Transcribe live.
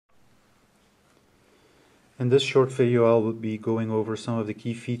In this short video, I will be going over some of the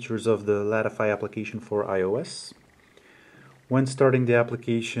key features of the Latify application for iOS. When starting the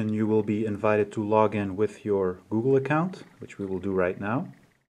application, you will be invited to log in with your Google account, which we will do right now.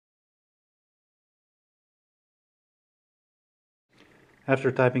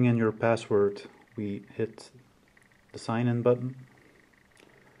 After typing in your password, we hit the sign in button,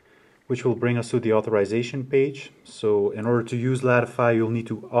 which will bring us to the authorization page. So in order to use Latify, you'll need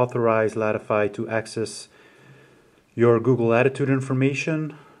to authorize Latify to access your Google Latitude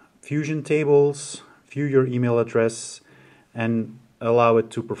information, Fusion tables, view your email address, and allow it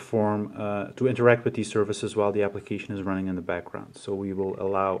to perform, to interact with these services while the application is running in the background. So we will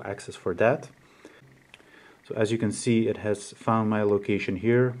allow access for that. So as you can see, it has found my location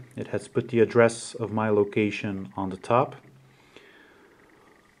here. It has put the address of my location on the top.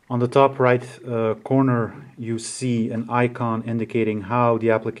 On the top right corner, you see an icon indicating how the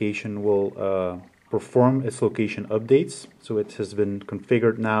application will perform its location updates. So it has been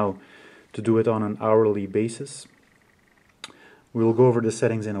configured now to do it on an hourly basis. We'll go over the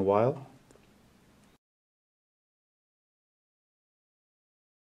settings in a while.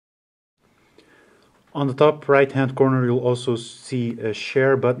 On the top right hand corner, you'll also see a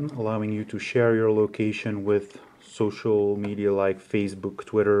share button allowing you to share your location with social media like Facebook,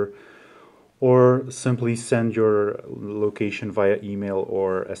 Twitter, or simply send your location via email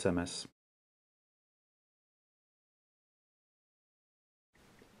or SMS.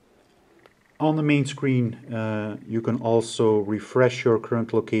 On the main screen, you can also refresh your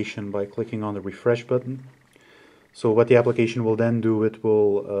current location by clicking on the refresh button. So what the application will then do, it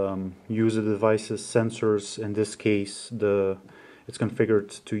will use the device's sensors. In this case, it's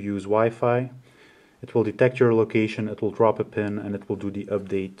configured to use Wi-Fi. It will detect your location, it will drop a pin, and it will do the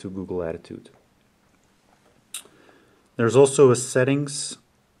update to Google Latitude. There's also a settings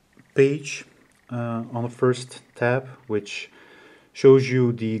page on the first tab, which shows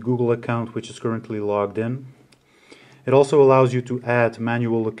you the Google account which is currently logged in. It also allows you to add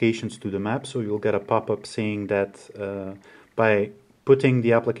manual locations to the map, so you'll get a pop-up saying that by putting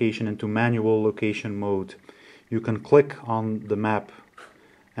the application into manual location mode, you can click on the map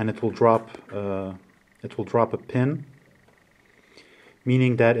and it will drop a pin,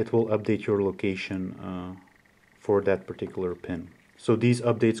 meaning that it will update your location for that particular pin. So these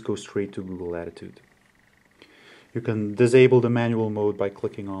updates go straight to Google Latitude. You can disable the manual mode by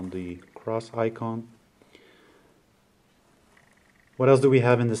clicking on the cross icon. What else do we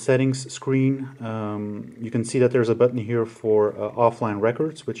have in the settings screen? You can see that there's a button here for offline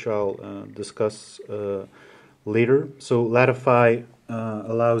records, which I'll discuss later. So Latify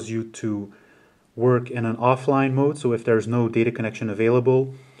allows you to work in an offline mode. So if there's no data connection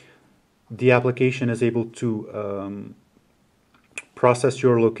available, the application is able to process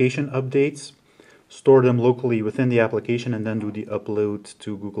your location updates, store them locally within the application, and then do the upload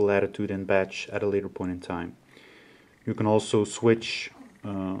to Google Latitude in batch at a later point in time. You can also switch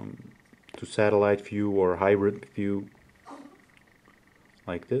to satellite view or hybrid view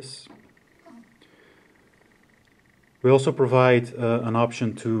like this. We also provide an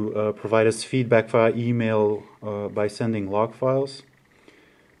option to provide us feedback via email by sending log files.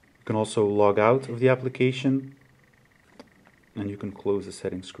 You can also log out of the application, and you can close the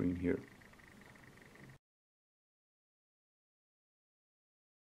settings screen here.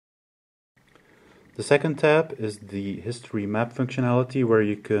 The second tab is the history map functionality, where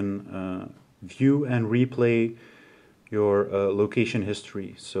you can view and replay your location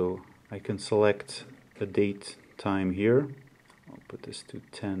history. So I can select a date time here. I'll put this to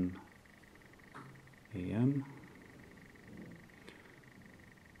 10 a.m.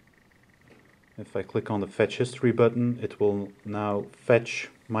 If I click on the Fetch History button, it will now fetch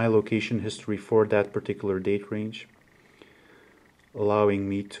my location history for that particular date range, allowing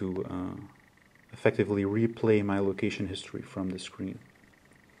me to effectively replay my location history from the screen.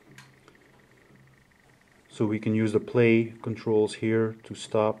 So we can use the play controls here to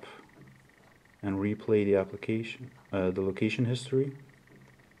stop and replay the application, the location history.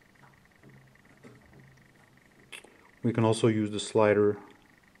 We can also use the slider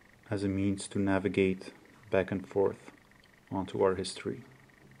as a means to navigate back and forth onto our history.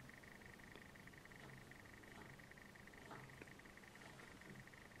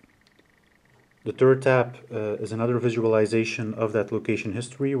 The third tab is another visualization of that location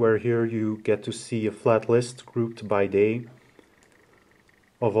history, where here you get to see a flat list grouped by day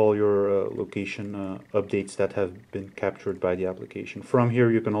of all your location updates that have been captured by the application. From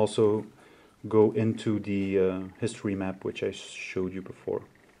here you can also go into the history map which I showed you before.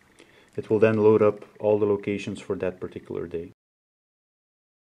 It will then load up all the locations for that particular day.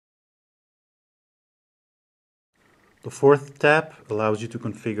 The fourth tab allows you to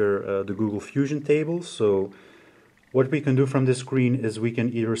configure the Google Fusion table. So what we can do from this screen is we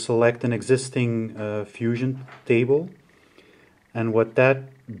can either select an existing Fusion table, and what that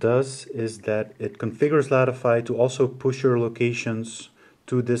does is that it configures Latify to also push your locations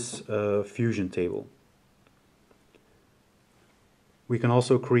to this Fusion table. We can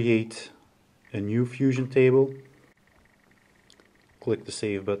also create a new Fusion table. Click the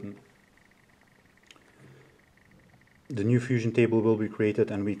Save button. The new Fusion table will be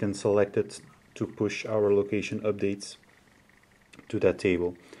created and we can select it to push our location updates to that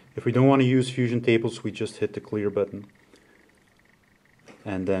table. If we don't want to use Fusion tables, we just hit the clear button.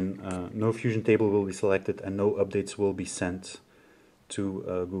 And then no Fusion table will be selected and no updates will be sent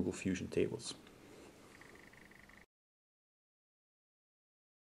to Google Fusion tables.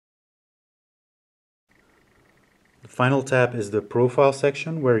 The final tab is the Profile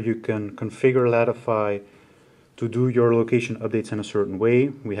section, where you can configure Latify to do your location updates in a certain way.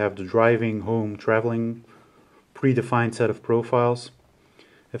 We have the driving, home, traveling predefined set of profiles.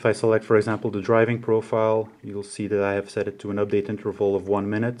 If I select, for example, the driving profile, you'll see that I have set it to an update interval of 1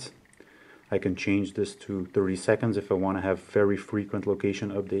 minute. I can change this to 30 seconds if I want to have very frequent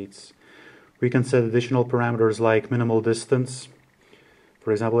location updates. We can set additional parameters like minimal distance.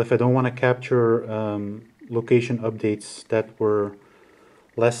 For example, if I don't want to capture location updates that were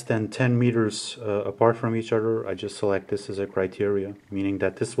less than 10 meters apart from each other, I just select this as a criteria, meaning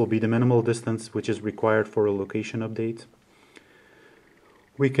that this will be the minimal distance which is required for a location update.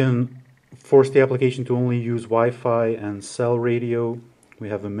 We can force the application to only use Wi-Fi and cell radio. We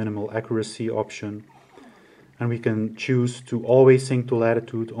have a minimal accuracy option, and we can choose to always sync to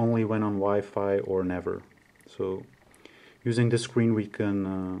Latitude only when on Wi-Fi or never. So using this screen we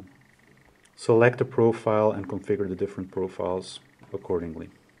can select a profile and configure the different profiles accordingly.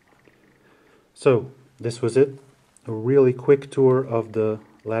 So this was it. A really quick tour of the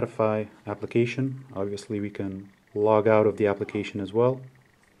Latify application. Obviously we can log out of the application as well.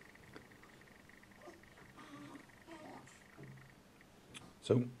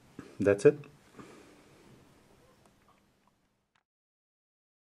 So that's it.